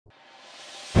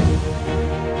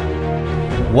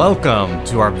Welcome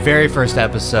to our very first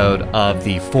episode of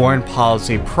the Foreign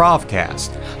Policy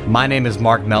Provcast. My name is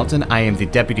Mark Melton. I am the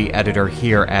deputy editor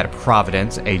here at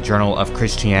Providence, a journal of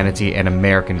Christianity and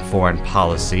American foreign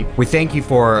policy. We thank you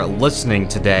for listening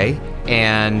today,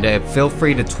 and feel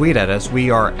free to tweet at us. We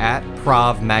are at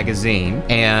Prov Magazine,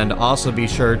 and also be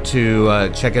sure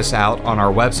to check us out on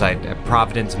our website at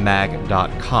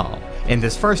providencemag.com. In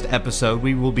this first episode,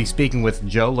 we will be speaking with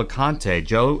Joe LeConte.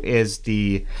 Joe is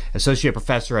the Associate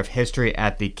Professor of History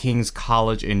at the King's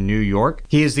College in New York.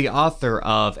 He is the author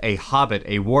of A Hobbit,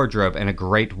 a Wardrobe, and a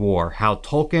Great War, How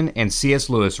Tolkien and C.S.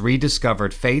 Lewis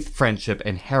Rediscovered Faith, Friendship,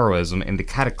 and Heroism in the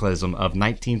Cataclysm of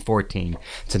 1914 to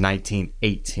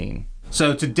 1918.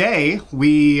 So today,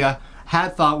 we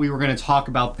had thought we were going to talk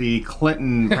about the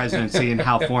Clinton presidency and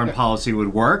how foreign policy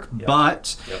would work,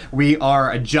 but we are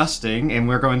adjusting, and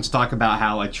we're going to talk about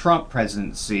how a Trump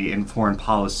presidency and foreign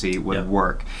policy would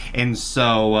work. And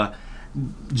so,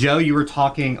 Joe, you were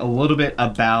talking a little bit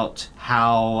about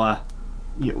how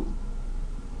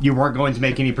you weren't going to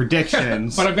make any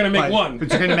predictions. But I'm going to make one. But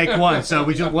you're going to make one. So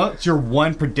what's your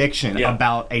one prediction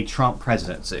about a Trump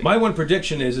presidency? My one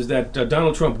prediction is that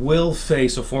Donald Trump will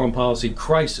face a foreign policy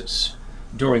crisis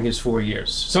during his 4 years.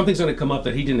 Something's going to come up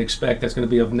that he didn't expect that's going to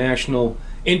be of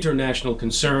international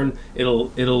concern.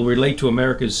 It'll relate to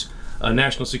America's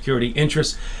national security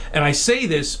interests. And I say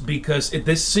this because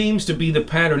this seems to be the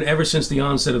pattern ever since the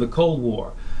onset of the Cold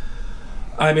War.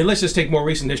 I mean, let's just take more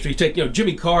recent history. Take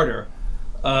Jimmy Carter,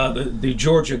 the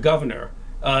Georgia governor,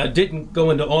 didn't go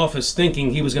into office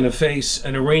thinking he was going to face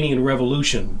an Iranian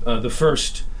revolution, the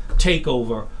first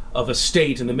takeover of a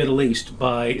state in the Middle East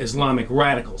by Islamic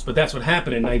radicals. But that's what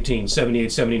happened in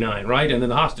 1978-79, right? And then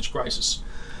the hostage crisis.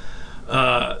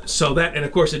 So that, and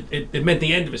of course, it meant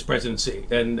the end of his presidency.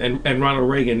 And Ronald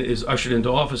Reagan is ushered into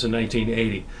office in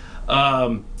 1980.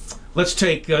 Let's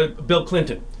take Bill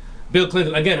Clinton. Bill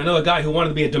Clinton, again, another guy who wanted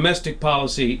to be a domestic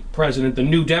policy president, the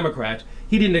New Democrat.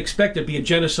 He didn't expect there to be a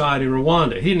genocide in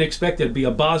Rwanda. He didn't expect there to be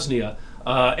a Bosnia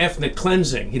ethnic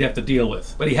cleansing he'd have to deal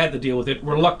with. But he had to deal with it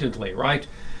reluctantly, right?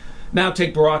 Now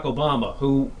take Barack Obama,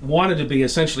 who wanted to be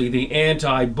essentially the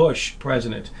anti-Bush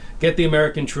president. Get the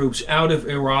American troops out of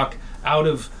Iraq, out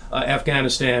of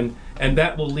Afghanistan, and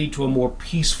that will lead to a more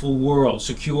peaceful world,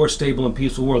 secure, stable, and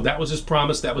peaceful world. That was his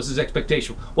promise. That was his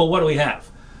expectation. Well, what do we have?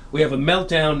 We have a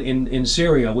meltdown in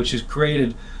Syria, which has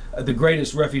created the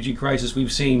greatest refugee crisis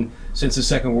we've seen since the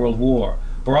Second World War.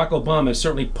 Barack Obama is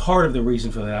certainly part of the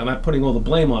reason for that. I'm not putting all the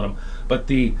blame on him, but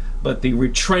the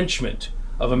retrenchment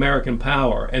of American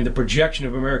power and the projection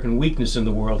of American weakness in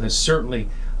the world has certainly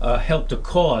helped to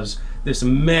cause this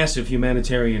massive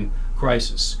humanitarian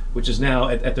crisis, which is now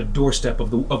at the doorstep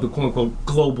of the quote-unquote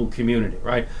global community,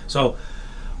 right? So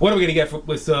what are we going to get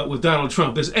with Donald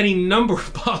Trump? There's any number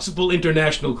of possible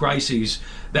international crises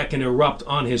that can erupt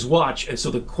on his watch. And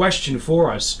so the question for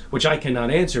us, which I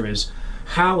cannot answer, is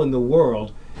how in the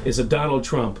world is a Donald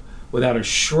Trump without a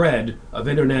shred of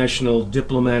international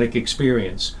diplomatic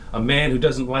experience, a man who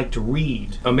doesn't like to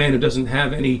read, a man who doesn't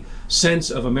have any sense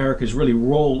of America's really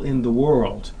role in the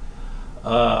world,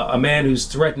 a man who's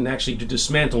threatened actually to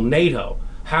dismantle NATO?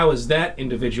 How is that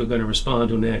individual going to respond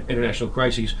to an international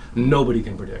crisis? Nobody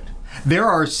can predict. There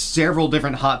are several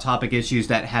different hot topic issues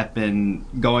that have been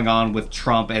going on with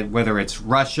Trump, whether it's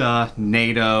Russia,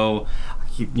 NATO.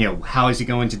 How is he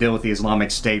going to deal with the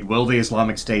Islamic State? Will the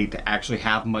Islamic State actually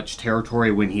have much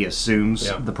territory when he assumes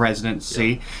the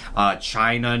presidency?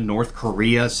 China, North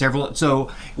Korea, several.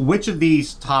 So which of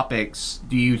these topics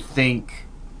do you think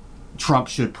Trump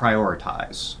should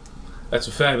prioritize? That's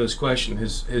a fabulous question.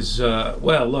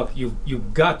 Well, look,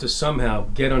 you've got to somehow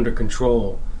get under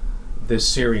control this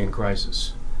Syrian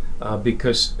crisis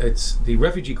because the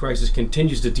refugee crisis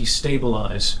continues to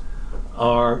destabilize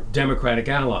our democratic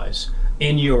allies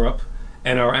in Europe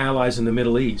and our allies in the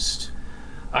Middle East.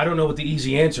 I don't know what the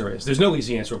easy answer is. There's no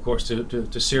easy answer, of course,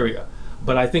 to Syria.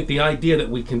 But I think the idea that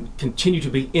we can continue to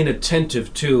be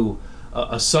inattentive to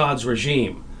Assad's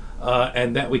regime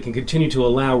and that we can continue to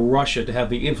allow Russia to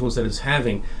have the influence that it's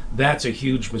having, that's a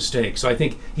huge mistake. So I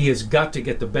think he has got to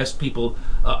get the best people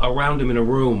around him in a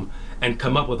room and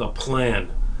come up with a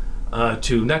plan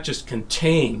to not just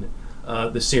contain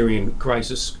the Syrian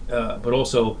crisis, but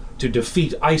also to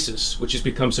defeat ISIS, which has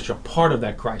become such a part of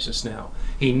that crisis now.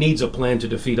 He needs a plan to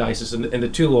defeat ISIS, and the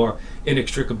two are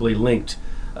inextricably linked.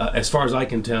 As far as I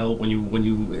can tell, when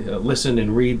you listen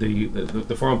and read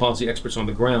the foreign policy experts on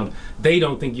the ground, they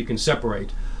don't think you can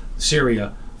separate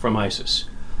Syria from ISIS.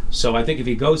 So I think if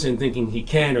he goes in thinking he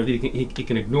can or that he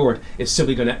can ignore it, it's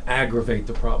simply going to aggravate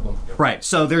the problem. Right.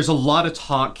 So there's a lot of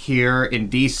talk here in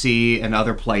D.C. and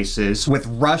other places with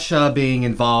Russia being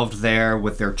involved there,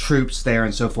 with their troops there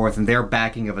and so forth, and their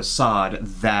backing of Assad,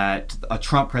 that a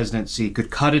Trump presidency could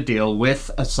cut a deal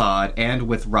with Assad and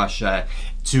with Russia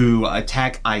to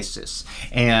attack ISIS.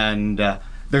 And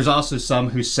there's also some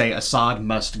who say Assad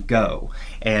must go,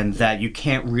 and that you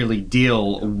can't really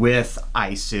deal with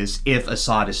ISIS if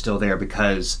Assad is still there,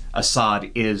 because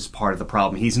Assad is part of the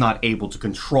problem. He's not able to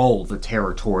control the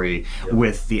territory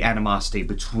with the animosity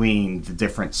between the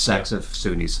different sects of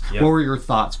Sunnis. What were your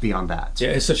thoughts beyond that?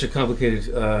 Yeah, it's such a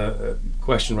complicated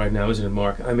question right now, isn't it,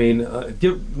 Mark? I mean,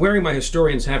 wearing my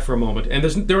historian's hat for a moment, and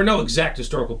there are no exact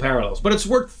historical parallels, but it's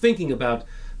worth thinking about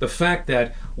the fact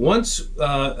that once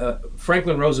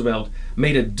Franklin Roosevelt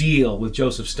made a deal with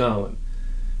Joseph Stalin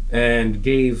and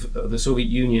gave the Soviet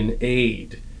Union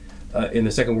aid in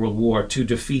the Second World War to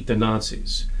defeat the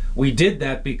Nazis, we did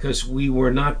that because we were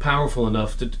not powerful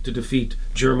enough to defeat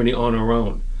Germany on our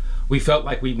own. We felt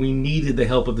like we needed the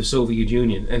help of the Soviet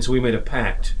Union, and so we made a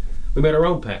pact. We made our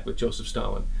own pact with Joseph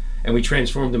Stalin, and we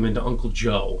transformed him into Uncle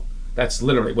Joe. That's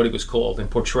literally what he was called and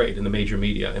portrayed in the major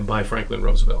media and by Franklin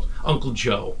Roosevelt. Uncle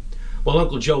Joe. Well,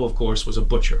 Uncle Joe, of course, was a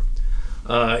butcher.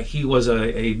 He was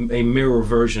a mirror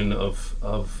version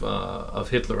of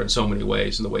Hitler in so many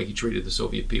ways in the way he treated the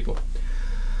Soviet people.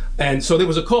 And so there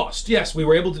was a cost. Yes, we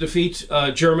were able to defeat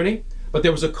Germany, but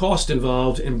there was a cost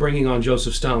involved in bringing on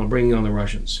Joseph Stalin, bringing on the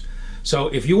Russians. So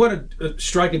if you want to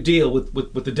strike a deal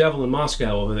with the devil in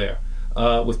Moscow over there,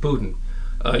 with Putin,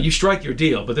 you strike your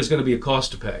deal, but there's going to be a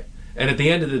cost to pay. And at the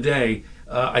end of the day,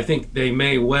 I think they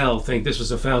may well think this was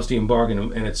a Faustian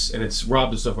bargain, and it's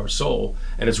robbed us of our soul,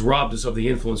 and it's robbed us of the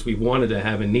influence we wanted to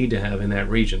have and need to have in that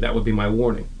region. That would be my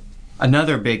warning.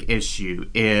 Another big issue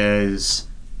is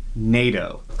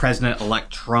NATO. President-elect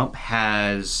Trump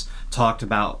has talked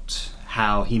about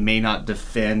how he may not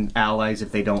defend allies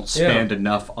if they don't spend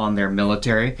enough on their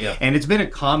military. And it's been a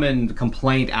common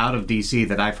complaint out of D.C.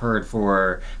 that I've heard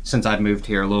since I've moved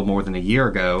here a little more than a year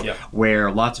ago,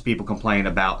 where lots of people complain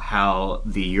about how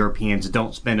the Europeans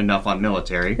don't spend enough on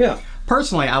military.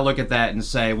 Personally, I look at that and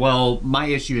say, well, my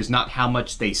issue is not how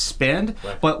much they spend,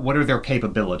 but what are their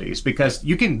capabilities? Because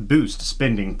you can boost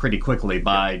spending pretty quickly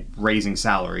by raising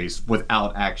salaries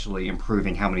without actually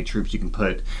improving how many troops you can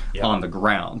put on the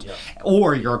ground.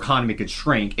 Or your economy could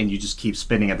shrink and you just keep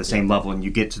spending at the same level and you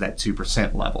get to that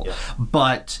 2% level.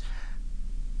 But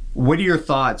what are your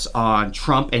thoughts on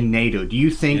Trump and NATO? Do you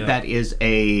think that is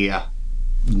a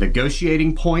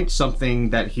negotiating point,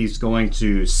 something that he's going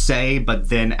to say but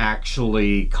then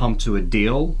actually come to a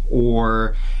deal,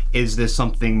 or is this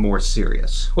something more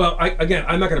serious? Well,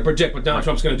 I'm not going to project what Donald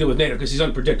Trump's going to do with NATO because he's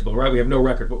unpredictable, right? We have no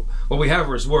record. But what we have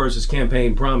are his words, his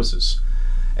campaign promises,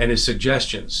 and his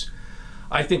suggestions.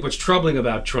 I think what's troubling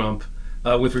about Trump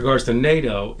with regards to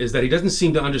NATO is that he doesn't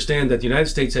seem to understand that the United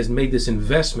States has made this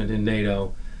investment in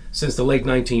NATO since the late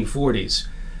 1940s.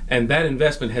 And that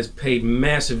investment has paid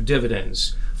massive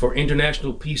dividends for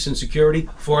international peace and security,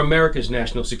 for America's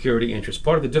national security interests.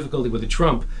 Part of the difficulty with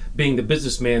Trump being the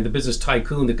businessman, the business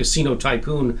tycoon, the casino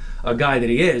tycoon guy that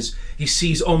he is, he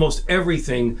sees almost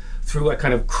everything through a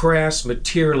kind of crass,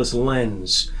 materialist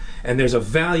lens. And there's a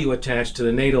value attached to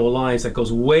the NATO alliance that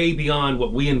goes way beyond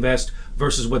what we invest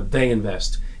versus what they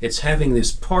invest. It's having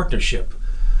this partnership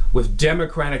with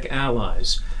democratic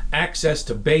allies, access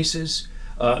to bases,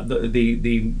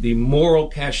 the moral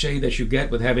cachet that you get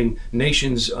with having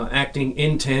nations acting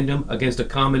in tandem against a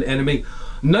common enemy.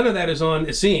 None of that is on,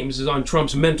 it seems, is on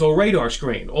Trump's mental radar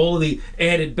screen. All of the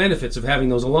added benefits of having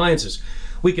those alliances.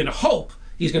 We can hope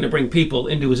he's going to bring people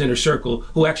into his inner circle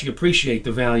who actually appreciate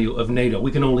the value of NATO.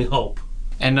 We can only hope.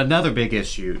 And another big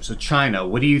issue, so China.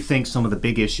 What do you think some of the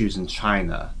big issues in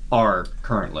China are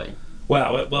currently?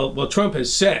 Well, Trump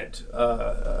has said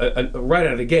right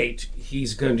out of the gate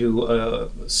he's going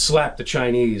to slap the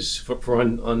Chinese for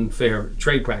unfair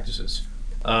trade practices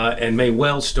and may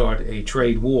well start a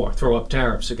trade war, throw up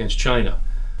tariffs against China.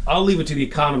 I'll leave it to the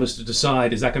economists to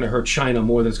decide, is that going to hurt China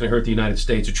more than it's going to hurt the United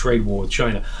States, a trade war with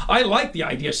China? I like the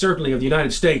idea, certainly, of the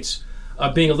United States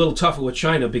being a little tougher with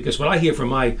China, because what I hear from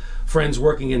my friends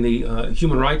working in the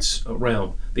human rights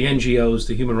realm, the NGOs,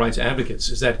 the human rights advocates,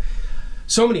 is that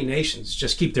so many nations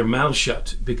just keep their mouths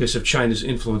shut because of China's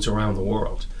influence around the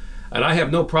world. And I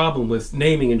have no problem with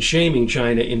naming and shaming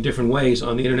China in different ways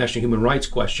on the international human rights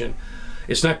question.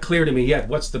 It's not clear to me yet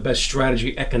what's the best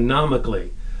strategy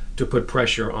economically to put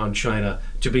pressure on China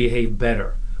to behave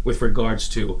better. with regards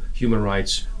to human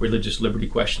rights, religious liberty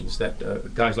questions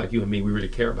that guys like you and me, we really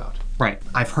care about. Right.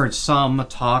 I've heard some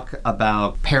talk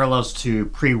about parallels to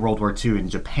pre-World War II in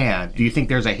Japan. Do you think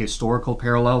there's a historical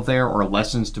parallel there or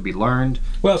lessons to be learned?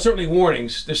 Well, certainly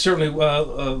warnings. There's certainly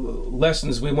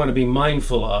lessons we want to be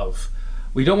mindful of.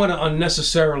 We don't want to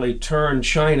unnecessarily turn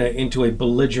China into a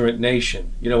belligerent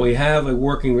nation. You know, we have a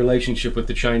working relationship with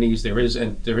the Chinese. There is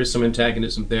some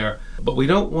antagonism there. But we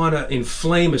don't want to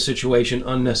inflame a situation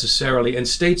unnecessarily. And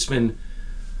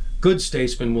good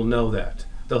statesmen will know that.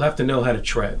 They'll have to know how to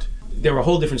tread. There were a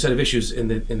whole different set of issues in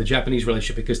the Japanese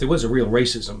relationship because there was a real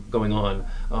racism going on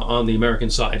the American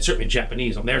side. Certainly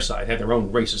Japanese on their side had their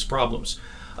own racist problems.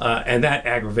 And that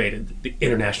aggravated the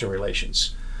international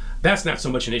relations. That's not so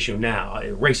much an issue now.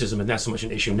 Racism is not so much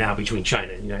an issue now between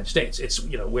China and the United States. It's,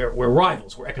 you know, we're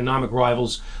rivals. We're economic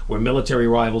rivals. We're military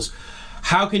rivals.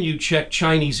 How can you check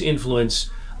Chinese influence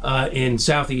in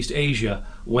Southeast Asia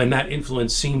when that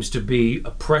influence seems to be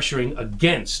pressuring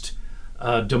against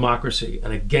democracy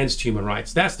and against human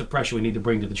rights? That's the pressure we need to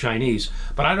bring to the Chinese.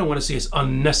 But I don't want to see us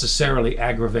unnecessarily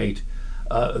aggravate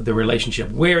the relationship.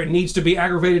 Where it needs to be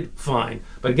aggravated, fine.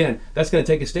 But again, that's going to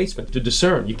take a statesman to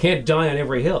discern. You can't die on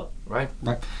every hill, right?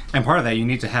 Right. And part of that, you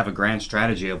need to have a grand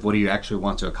strategy of what do you actually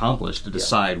want to accomplish to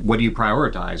decide what do you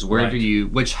prioritize,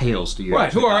 which hills do you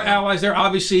Right. Who are our die allies there?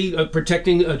 Obviously,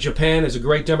 protecting Japan as a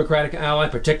great democratic ally,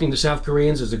 protecting the South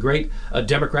Koreans as a great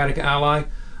democratic ally.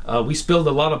 We spilled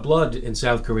a lot of blood in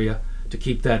South Korea to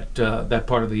keep that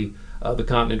part of the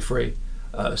continent free.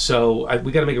 So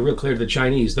we got to make it real clear to the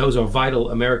Chinese, those are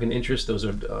vital American interests, those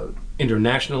are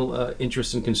international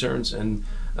interests and concerns, and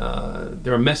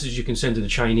there are messages you can send to the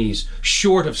Chinese,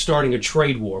 short of starting a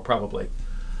trade war probably,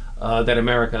 that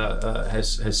America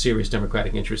has serious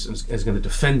democratic interests and is going to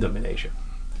defend them in Asia.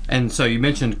 And so you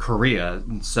mentioned Korea,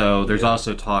 so there's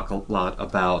also talk a lot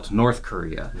about North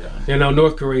Korea. Yeah. You know,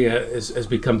 North Korea has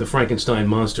become the Frankenstein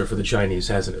monster for the Chinese,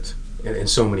 hasn't it, in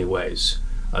so many ways.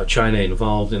 China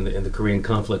involved in the Korean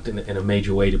conflict in a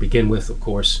major way to begin with, of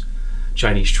course.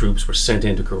 Chinese troops were sent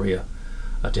into Korea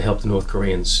to help the North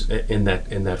Koreans in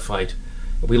that fight.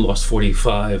 We lost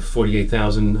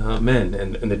 48,000 men,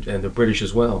 and the British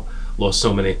as well lost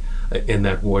so many in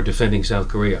that war defending South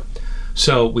Korea.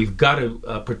 So we've got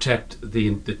to protect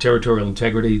the territorial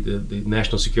integrity, the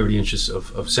national security interests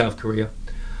of South Korea.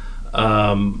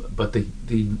 But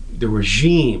the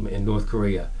regime in North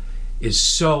Korea is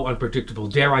so unpredictable,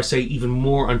 dare I say even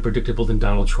more unpredictable than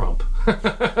Donald Trump,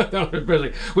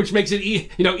 which makes it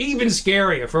even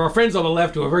scarier for our friends on the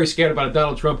left who are very scared about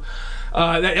Donald Trump.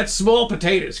 That's small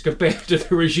potatoes compared to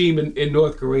the regime in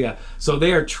North Korea. So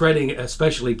they are treading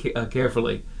especially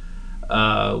carefully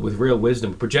with real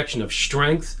wisdom, projection of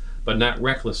strength, but not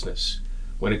recklessness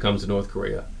when it comes to North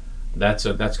Korea. That's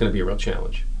going to be a real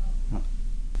challenge.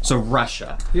 So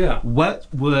Russia. Yeah. What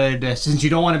would, since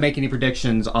you don't want to make any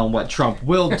predictions on what Trump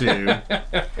will do,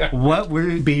 what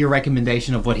would be your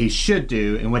recommendation of what he should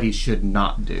do and what he should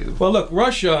not do? Well, look,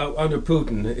 Russia under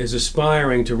Putin is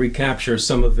aspiring to recapture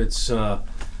some of its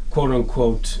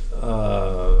quote-unquote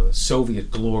Soviet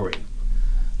glory,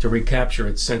 to recapture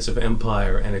its sense of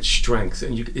empire and its strength.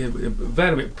 And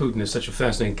Vladimir Putin is such a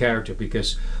fascinating character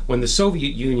because when the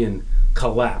Soviet Union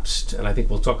collapsed, and I think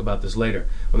we'll talk about this later,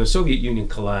 when the Soviet Union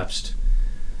collapsed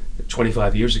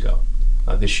 25 years ago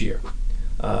this year,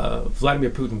 Vladimir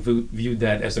Putin viewed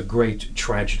that as a great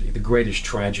tragedy, the greatest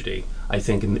tragedy, I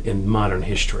think, in modern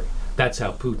history. That's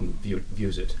how Putin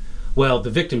views it. Well, the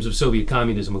victims of Soviet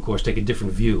communism, of course, take a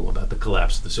different view about the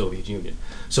collapse of the Soviet Union.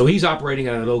 So he's operating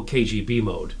on an old KGB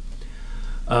mode.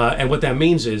 And what that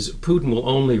means is Putin will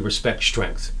only respect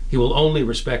strength. He will only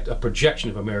respect a projection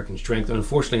of American strength. And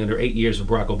unfortunately, under 8 years of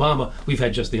Barack Obama, we've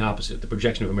had just the opposite, the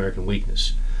projection of American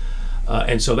weakness.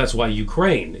 And so that's why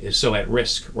Ukraine is so at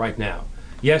risk right now.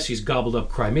 Yes, he's gobbled up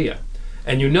Crimea.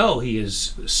 And he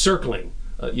is circling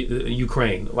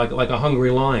Ukraine like a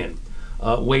hungry lion,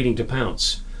 waiting to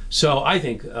pounce. So I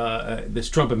think this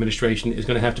Trump administration is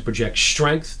going to have to project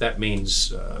strength. That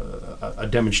means a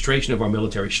demonstration of our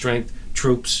military strength,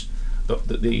 troops,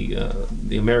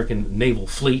 the American naval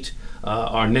fleet,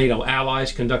 our NATO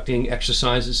allies conducting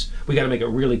exercises. We got to make it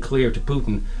really clear to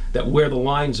Putin that where the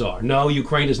lines are. No,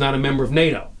 Ukraine is not a member of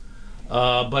NATO,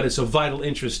 but it's of vital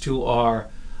interest to our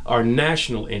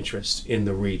national interests in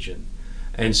the region.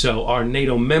 And so our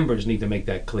NATO members need to make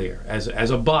that clear. As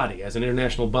a body, as an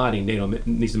international body, NATO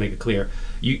needs to make it clear.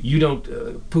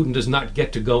 Putin does not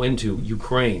get to go into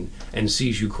Ukraine and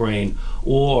seize Ukraine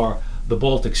or the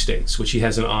Baltic states, which he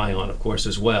has an eye on, of course,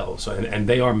 as well. So, and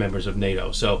they are members of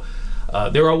NATO. So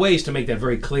there are ways to make that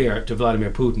very clear to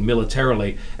Vladimir Putin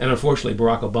militarily. And unfortunately,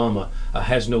 Barack Obama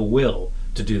has no will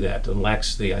to do that, and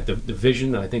lacks the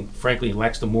vision, and I think, frankly,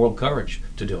 lacks the moral courage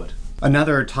to do it.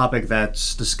 Another topic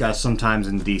that's discussed sometimes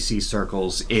in DC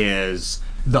circles is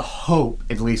the hope,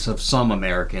 at least of some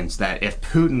Americans, that if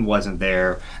Putin wasn't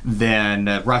there,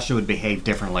 then Russia would behave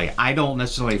differently. I don't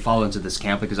necessarily fall into this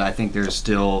camp because I think there's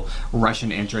still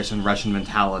Russian interest and Russian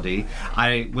mentality.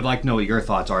 I would like to know what your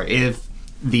thoughts are. If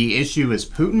the issue is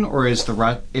Putin or is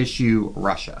the issue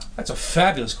Russia? That's a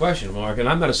fabulous question, Mark, and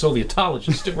I'm not a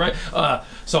Sovietologist, right?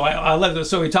 So I'll let the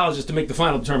Sovietologist to make the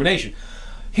final determination.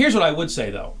 Here's what I would say,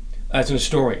 though, as an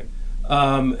historian.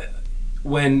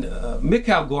 When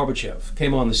Mikhail Gorbachev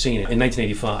came on the scene in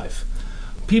 1985,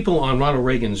 people on Ronald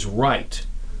Reagan's right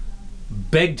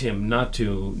begged him not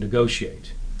to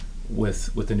negotiate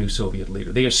with the new Soviet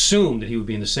leader. They assumed that he would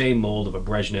be in the same mold of a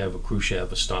Brezhnev, a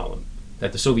Khrushchev, a Stalin,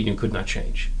 that the Soviet Union could not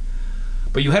change.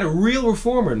 But you had a real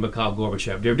reformer in Mikhail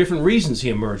Gorbachev. There are different reasons he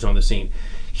emerged on the scene.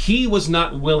 He was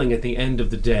not willing at the end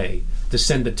of the day to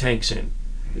send the tanks in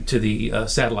to the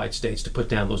satellite states to put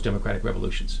down those democratic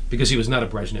revolutions, because he was not a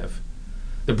Brezhnev.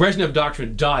 The Brezhnev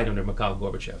doctrine died under Mikhail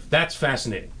Gorbachev. That's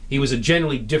fascinating. He was a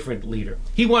generally different leader.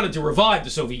 He wanted to revive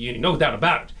the Soviet Union, no doubt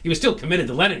about it. He was still committed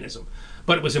to Leninism,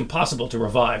 but it was impossible to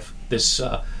revive this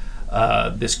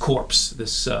this corpse.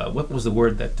 This what was the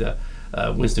word that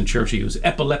Winston Churchill used?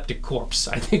 Epileptic corpse,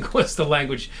 I think, was the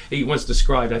language he once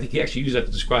described. I think he actually used that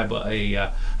to describe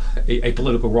a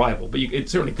political rival, but it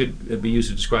certainly could be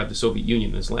used to describe the Soviet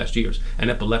Union in its last years,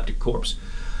 an epileptic corpse.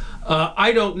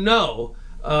 I don't know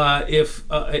if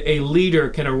a leader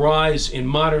can arise in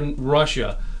modern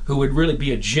Russia who would really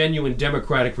be a genuine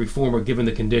democratic reformer given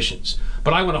the conditions.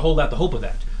 But I want to hold out the hope of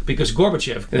that, because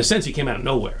Gorbachev, in a sense, he came out of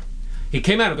nowhere. He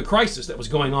came out of the crisis that was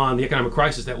going on, the economic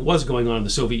crisis that was going on in the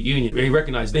Soviet Union. He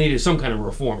recognized they needed some kind of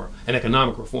reformer, an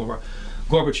economic reformer.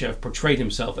 Gorbachev portrayed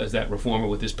himself as that reformer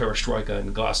with his perestroika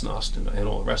and glasnost and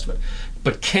all the rest of it.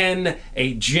 But can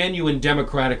a genuine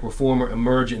democratic reformer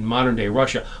emerge in modern-day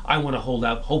Russia? I want to hold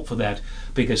out hope for that,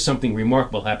 because something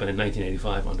remarkable happened in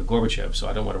 1985 under Gorbachev, so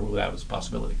I don't want to rule it out as a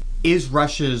possibility. Is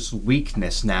Russia's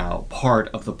weakness now part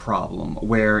of the problem,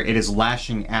 where it is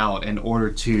lashing out in order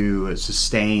to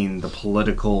sustain the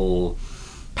political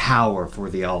power for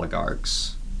the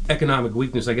oligarchs? Economic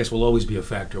weakness, I guess, will always be a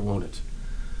factor, won't it?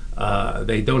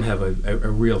 They don't have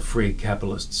a real free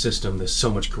capitalist system. There's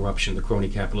so much corruption, the crony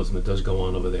capitalism that does go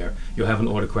on over there. You'll have an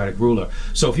autocratic ruler.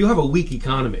 So if you have a weak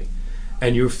economy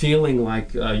and you're feeling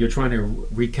like you're trying to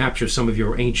recapture some of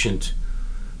your ancient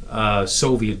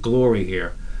Soviet glory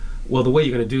here, well, the way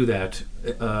you're going to do that,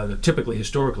 typically,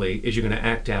 historically, is you're going to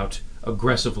act out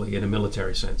aggressively in a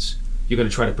military sense. You're going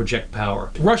to try to project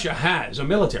power. Russia has a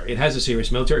military. It has a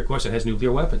serious military. Of course, it has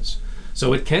nuclear weapons.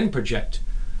 So it can project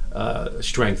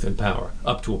strength and power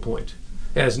up to a point.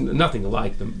 It has nothing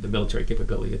like the military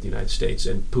capability of the United States,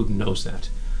 and Putin knows that.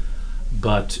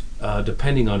 But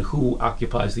depending on who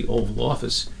occupies the Oval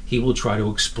Office, he will try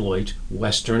to exploit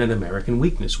Western and American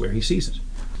weakness where he sees it.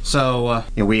 So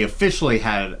we officially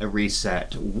had a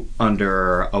reset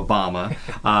under Obama.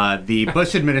 The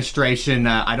Bush administration,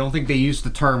 I don't think they used the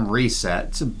term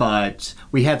reset, but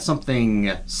we had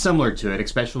something similar to it,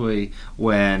 especially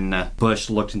when Bush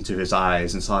looked into his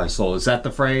eyes and saw his soul. Is that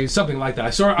the phrase? Something like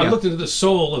that. I looked into the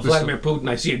soul of Vladimir Putin.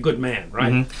 I see a good man,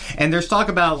 right? Mm-hmm. And there's talk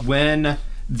about when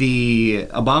the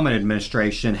Obama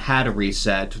administration had a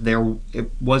reset,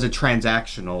 it was a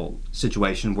transactional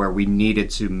situation where we needed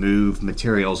to move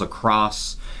materials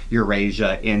across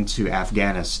Eurasia into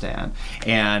Afghanistan.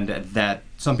 And that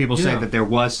some people say that there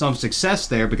was some success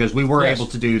there because we were able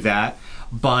to do that.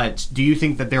 But do you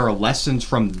think that there are lessons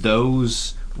from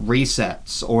those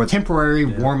resets or temporary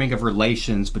warming of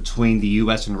relations between the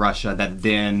U.S. and Russia that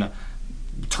then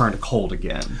turned cold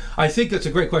again? I think that's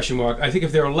a great question, Mark. I think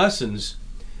if there are lessons,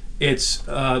 it's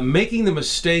making the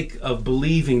mistake of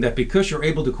believing that because you're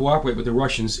able to cooperate with the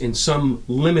Russians in some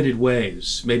limited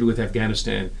ways, maybe with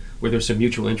Afghanistan, where there's some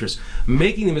mutual interest,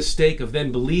 making the mistake of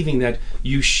then believing that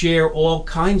you share all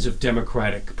kinds of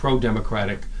democratic,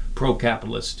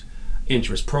 pro-capitalist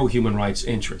interests, pro-human rights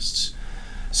interests.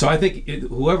 So I think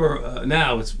whoever,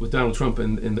 now it's with Donald Trump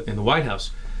in the White House,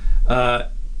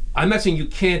 I'm not saying you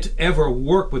can't ever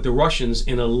work with the Russians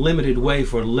in a limited way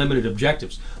for limited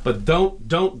objectives, but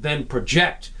don't then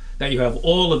project that you have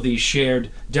all of these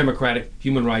shared democratic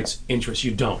human rights interests.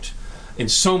 You don't. In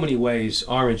so many ways,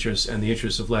 our interests and the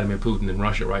interests of Vladimir Putin in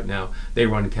Russia right now, they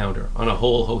run counter on a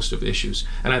whole host of issues.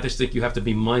 And I just think you have to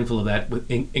be mindful of that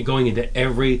in going into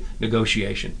every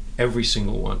negotiation, every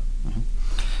single one. Mm-hmm.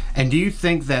 And do you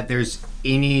think that there's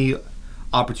any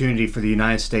opportunity for the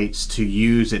United States to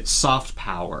use its soft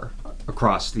power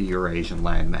across the Eurasian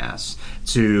landmass.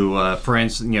 To, for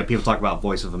instance, people talk about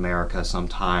Voice of America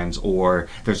sometimes, or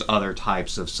there's other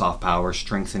types of soft power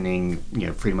strengthening,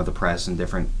 freedom of the press in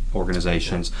different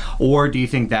organizations. Or do you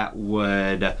think that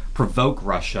would provoke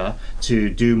Russia to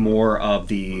do more of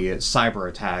the cyber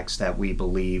attacks that we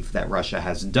believe that Russia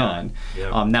has done?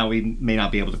 Yeah. Now, we may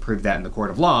not be able to prove that in the court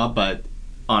of law, but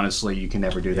honestly, you can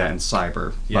never do that in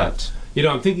cyber. Yeah. But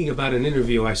I'm thinking about an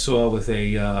interview I saw with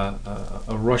a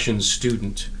Russian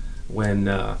student when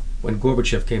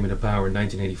Gorbachev came into power in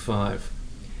 1985,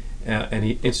 and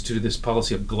he instituted this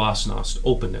policy of glasnost,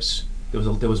 openness.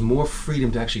 There was more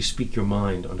freedom to actually speak your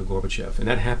mind under Gorbachev, and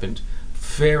that happened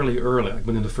fairly early, like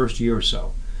within the first year or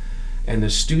so. And the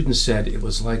student said it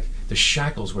was like the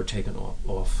shackles were taken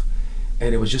off,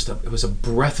 and it was a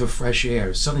breath of fresh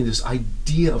air. Suddenly, this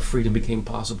idea of freedom became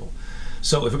possible.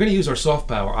 So, if we're going to use our soft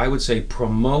power, I would say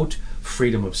promote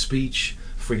freedom of speech,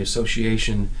 free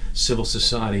association, civil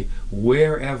society,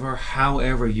 wherever,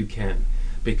 however you can,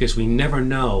 because we never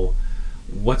know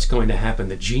what's going to happen.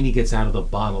 The genie gets out of the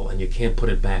bottle and you can't put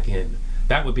it back in.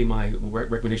 That would be my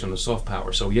recommendation on the soft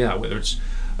power. So yeah, whether it's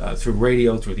through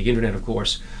radio, through the internet, of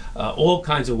course, all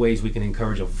kinds of ways we can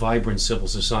encourage a vibrant civil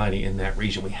society in that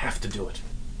region. We have to do it.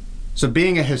 So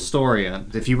being a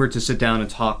historian, if you were to sit down and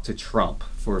talk to Trump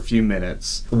for a few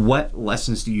minutes, what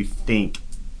lessons do you think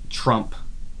Trump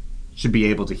should be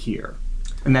able to hear?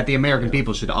 And that the American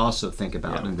people should also think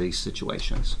about in these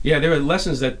situations. Yeah, there are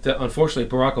lessons that, unfortunately,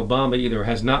 Barack Obama either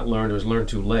has not learned or has learned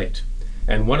too late.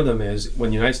 And one of them is when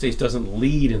the United States doesn't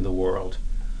lead in the world,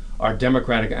 our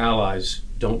democratic allies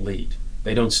don't lead.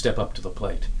 They don't step up to the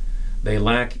plate. They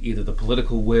lack either the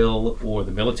political will or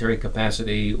the military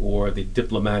capacity or the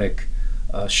diplomatic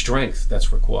strength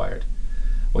that's required.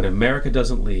 When America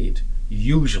doesn't lead,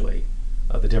 usually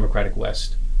the democratic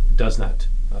West does not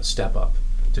step up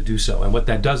to do so. And what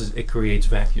that does is it creates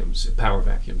vacuums, power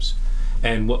vacuums.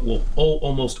 And what will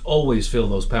almost always fill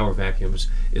those power vacuums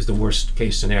is the worst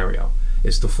case scenario.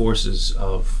 It's the forces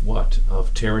of what?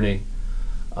 Of tyranny,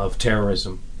 of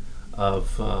terrorism,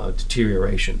 of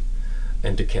deterioration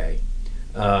and decay.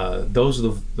 Those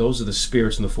are the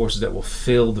spirits and the forces that will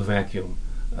fill the vacuum,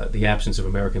 the absence of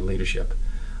American leadership.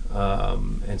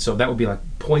 And so that would be like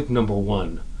point number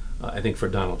one, I think, for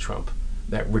Donald Trump.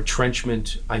 That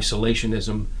retrenchment,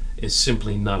 isolationism is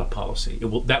simply not a policy.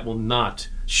 That will not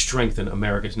strengthen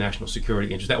America's national security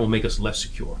interests. That will make us less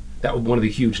secure. That was one of the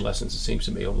huge lessons, it seems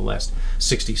to me, over the last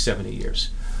 60, 70 years.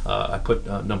 I put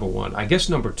number one. I guess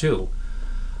number two,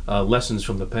 lessons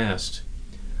from the past,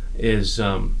 is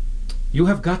you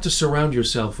have got to surround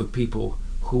yourself with people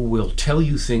who will tell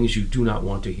you things you do not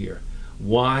want to hear.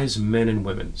 Wise men and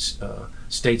women,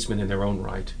 statesmen in their own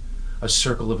right, a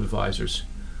circle of advisors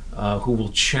who will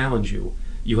challenge you.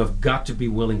 You have got to be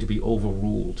willing to be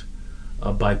overruled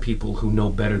by people who know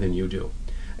better than you do.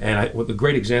 And the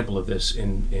great example of this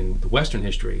in the Western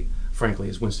history, frankly,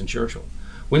 is Winston Churchill.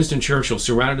 Winston Churchill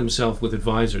surrounded himself with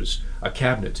advisors, a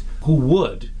cabinet, who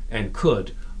would and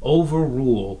could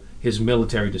overrule his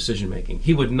military decision-making.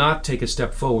 He would not take a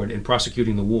step forward in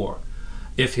prosecuting the war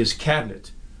if his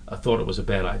cabinet thought it was a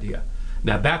bad idea.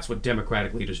 Now that's what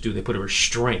democratic leaders do. They put a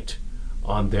restraint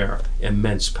on their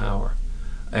immense power.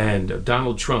 And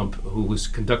Donald Trump, who was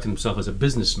conducting himself as a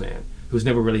businessman, who's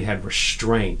never really had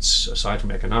restraints aside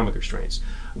from economic restraints,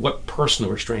 what personal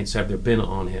restraints have there been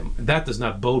on him? That does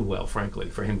not bode well, frankly,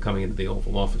 for him coming into the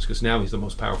Oval Office, because now he's the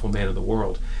most powerful man in the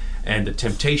world. And the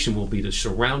temptation will be to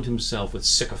surround himself with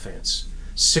sycophants,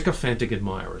 sycophantic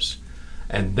admirers.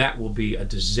 And that will be a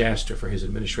disaster for his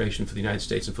administration, for the United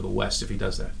States, and for the West if he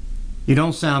does that. You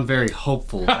don't sound very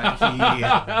hopeful.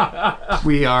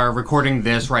 We are recording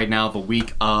this right now the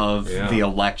week of the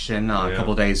election, a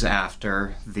couple days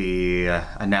after the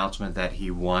announcement that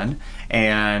he won.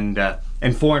 And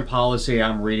in foreign policy,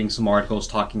 I'm reading some articles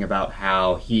talking about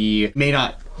how he may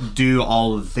not do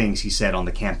all of the things he said on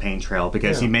the campaign trail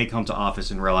because he may come to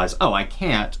office and realize, oh, I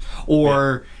can't,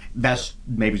 or that's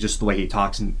maybe just the way he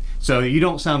talks. And so you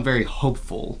don't sound very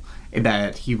hopeful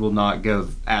that he will not go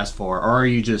as far, or are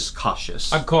you just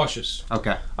cautious? I'm cautious.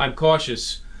 Okay. I'm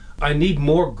cautious. I need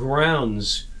more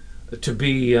grounds to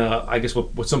be, I guess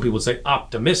what some people would say,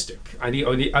 optimistic. I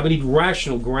need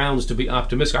rational grounds to be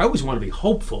optimistic. I always want to be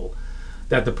hopeful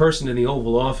that the person in the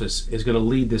Oval Office is going to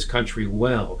lead this country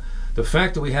well. The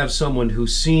fact that we have someone who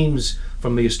seems,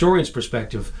 from the historian's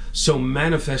perspective, so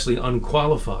manifestly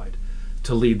unqualified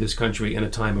to lead this country in a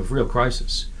time of real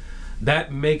crisis,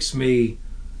 that makes me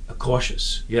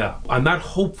cautious. Yeah, I'm not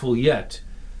hopeful yet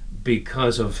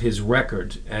because of his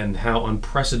record and how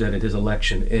unprecedented his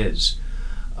election is.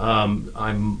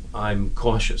 I'm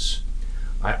cautious.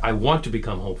 I want to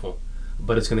become hopeful,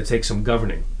 but it's going to take some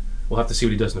governing. We'll have to see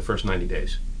what he does in the first 90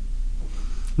 days.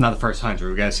 Not the first 100.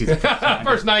 We got to see the first 90.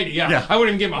 First 90, yeah. I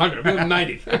wouldn't even give him 100. I'd give him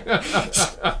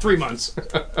 90. 3 months.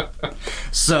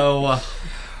 So,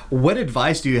 what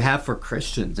advice do you have for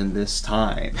Christians in this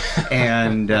time?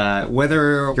 And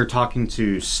whether you're talking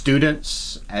to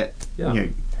students at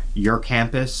your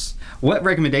campus, what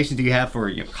recommendations do you have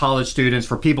for college students,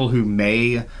 for people who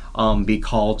may be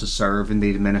called to serve in the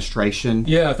administration?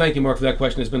 Yeah, thank you, Mark, for that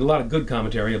question. There's been a lot of good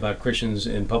commentary about Christians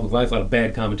in public life, a lot of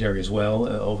bad commentary as well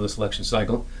over this election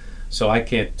cycle. So I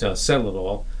can't settle it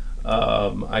all.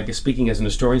 I guess speaking as an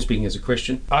historian, speaking as a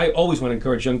Christian, I always want to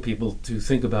encourage young people to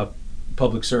think about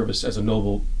public service as a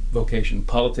noble vocation,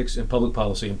 politics and public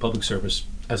policy and public service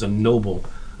as a noble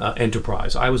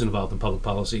enterprise. I was involved in public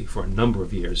policy for a number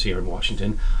of years here in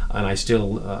Washington, and I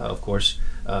still, of course,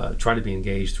 try to be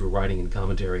engaged through writing and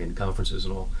commentary and conferences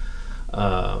and all,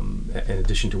 in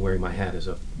addition to wearing my hat as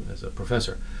a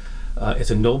professor. It's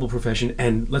a noble profession,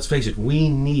 and let's face it, we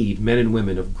need men and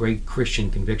women of great Christian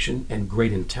conviction and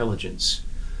great intelligence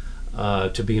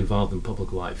to be involved in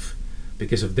public life.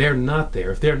 Because if they're not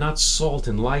there, if they're not salt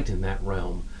and light in that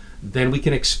realm, then we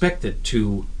can expect it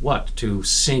to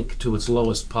sink to its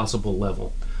lowest possible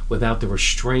level without the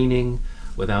restraining,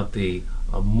 without the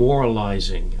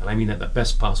moralizing, and I mean that the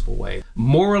best possible way.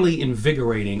 Morally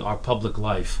invigorating our public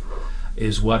life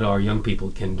is what our young people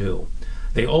can do.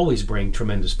 They always bring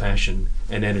tremendous passion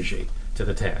and energy to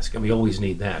the task, and we always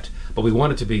need that. But we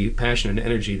want it to be passion and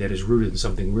energy that is rooted in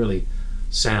something really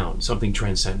sound, something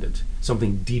transcendent,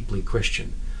 something deeply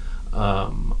Christian.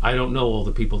 I don't know all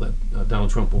the people that Donald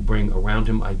Trump will bring around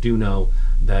him. I do know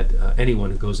that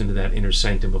anyone who goes into that inner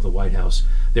sanctum of the White House,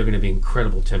 there are going to be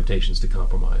incredible temptations to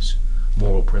compromise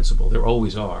moral principle. There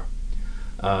always are.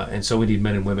 And so we need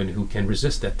men and women who can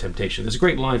resist that temptation. There's a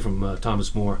great line from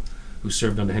Thomas More, who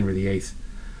served under Henry VIII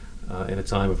in a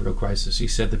time of real crisis. He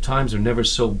said, "The times are never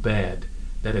so bad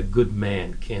that a good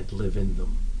man can't live in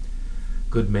them."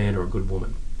 Good man or a good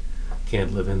woman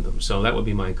can't live in them. So that would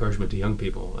be my encouragement to young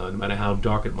people. No matter how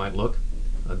dark it might look,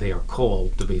 they are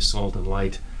called to be salt and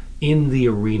light in the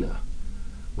arena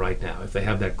right now. If they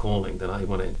have that calling, then I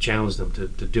want to challenge them to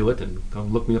do it, and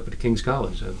come look me up at the King's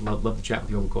College. I'd love to chat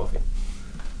with you over coffee.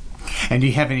 And do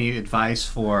you have any advice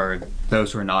for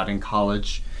those who are not in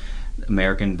college,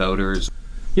 American voters?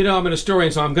 You know, I'm an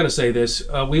historian, so I'm going to say this.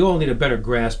 We all need a better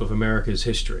grasp of America's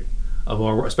history,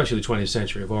 especially the 20th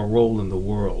century, of our role in the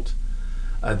world.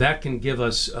 That can give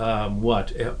us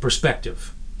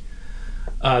perspective.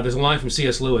 There's a line from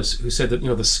C.S. Lewis who said that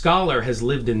the scholar has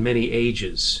lived in many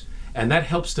ages, and that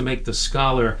helps to make the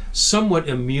scholar somewhat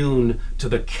immune to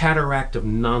the cataract of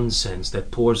nonsense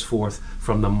that pours forth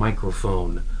from the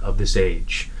microphone of this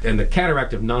age. And the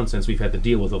cataract of nonsense we've had to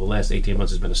deal with over the last 18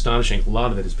 months has been astonishing. A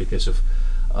lot of it is because of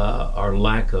our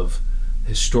lack of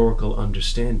historical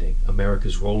understanding,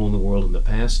 America's role in the world in the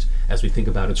past, as we think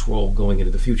about its role going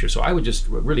into the future. So I would just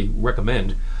really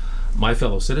recommend my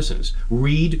fellow citizens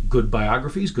read good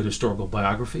biographies, good historical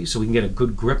biographies, so we can get a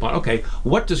good grip on, okay,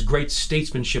 what does great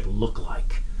statesmanship look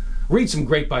like? Read some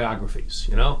great biographies,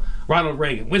 Ronald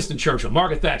Reagan, Winston Churchill,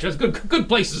 Margaret Thatcher. That's good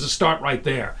places to start right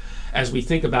there as we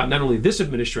think about not only this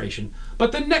administration,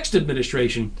 but the next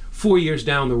administration 4 years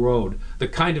down the road, the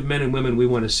kind of men and women we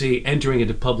want to see entering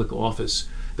into public office,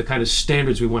 the kind of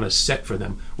standards we want to set for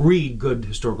them. Read good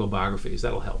historical biographies.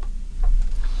 That'll help.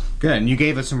 Good. And you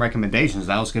gave us some recommendations.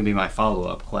 That was going to be my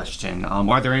follow-up question.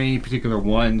 Are there any particular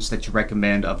ones that you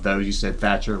recommend of those? You said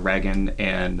Thatcher, Reagan,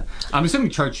 and I'm assuming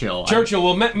Churchill.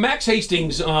 Well, Max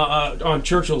Hastings on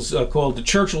Churchill's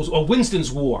called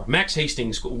Winston's War. Max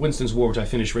Hastings, Winston's War, which I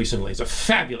finished recently. It's a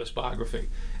fabulous biography.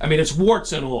 I mean, it's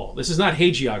warts and all. This is not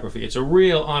hagiography. It's a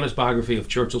real honest biography of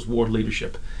Churchill's war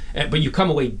leadership. But you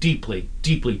come away deeply,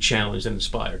 deeply challenged and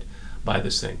inspired by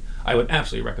this thing. I would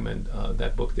absolutely recommend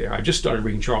that book there. I just started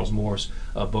reading Charles Moore's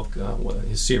book,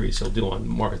 his series he'll do on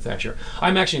Margaret Thatcher.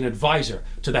 I'm actually an advisor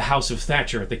to the House of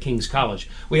Thatcher at the King's College.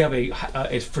 We have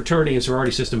a fraternity and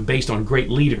sorority system based on great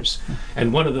leaders,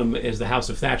 and one of them is the House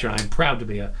of Thatcher. I'm proud to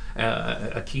be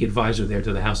a key advisor there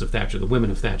to the House of Thatcher. The women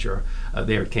of Thatcher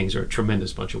there at King's are a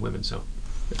tremendous bunch of women. So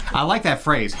I like that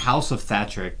phrase, House of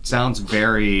Thatcher. It sounds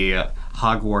very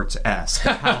Hogwarts-esque.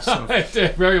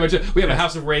 Very much. We have a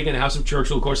House of Reagan, a House of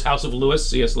Churchill, of course, House of Lewis,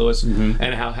 C.S. Lewis, and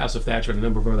a House of Thatcher, and a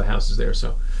number of other houses there.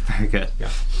 So very good. Yeah.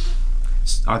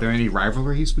 Are there any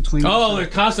rivalries between? Oh, there are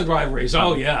constant rivalries.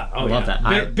 Oh yeah. I love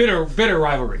that. Bitter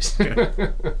rivalries.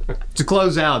 To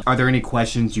close out, are there any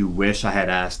questions you wish I had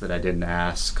asked that I didn't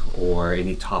ask, or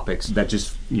any topics that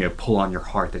just pull on your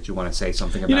heart that you want to say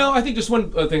something about? I think just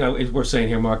one thing is worth saying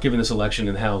here, Mark. Given this election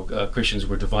and how Christians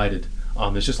were divided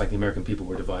on this, just like the American people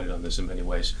were divided on this in many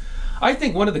ways. I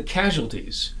think one of the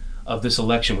casualties of this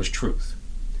election was truth.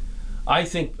 I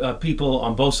think people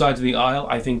on both sides of the aisle,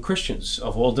 I think Christians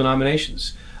of all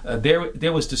denominations,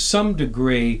 there was to some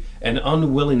degree an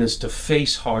unwillingness to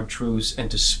face hard truths and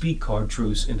to speak hard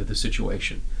truths into the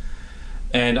situation.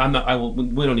 And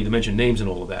we don't need to mention names and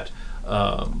all of that,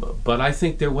 but I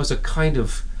think there was a kind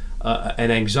of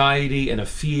an anxiety and a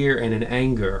fear and an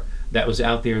anger that was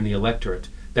out there in the electorate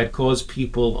that caused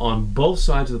people on both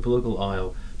sides of the political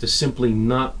aisle to simply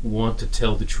not want to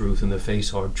tell the truth and to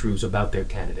face hard truths about their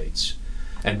candidates.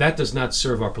 And that does not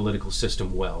serve our political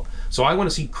system well. So I want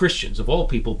to see Christians, of all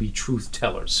people, be truth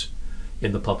tellers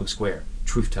in the public square.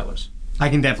 Truth tellers. I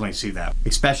can definitely see that,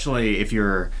 especially if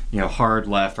you're, hard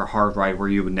left or hard right, where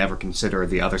you would never consider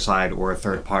the other side or a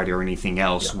third party or anything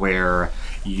else, where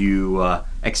you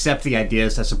accept the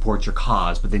ideas that support your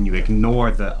cause, but then you ignore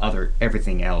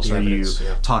everything else, or you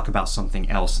talk about something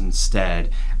else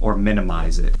instead, or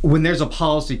minimize it. When there's a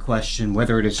policy question,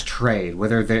 whether it is trade,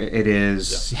 whether it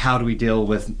is how do we deal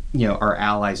with our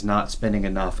allies not spending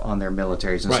enough on their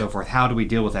militaries and so forth, how do we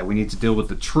deal with that? We need to deal with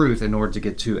the truth in order to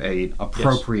get to a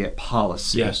appropriate policy.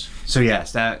 Yes. So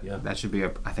yes, that should be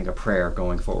I think a prayer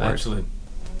going forward. Absolutely.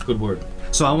 Good word.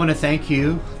 So I want to thank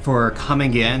you for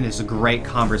coming in. It's a great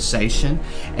conversation,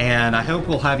 and I hope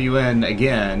we'll have you in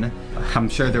again. I'm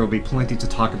sure there will be plenty to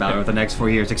talk about over the next 4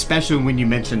 years, especially when you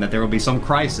mentioned that there will be some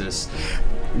crisis.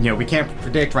 We can't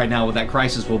predict right now what that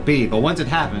crisis will be, but once it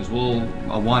happens, we'll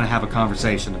want to have a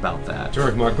conversation about that.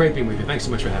 Terrific, Mark. Great being with you. Thanks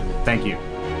so much for having me. Thank you.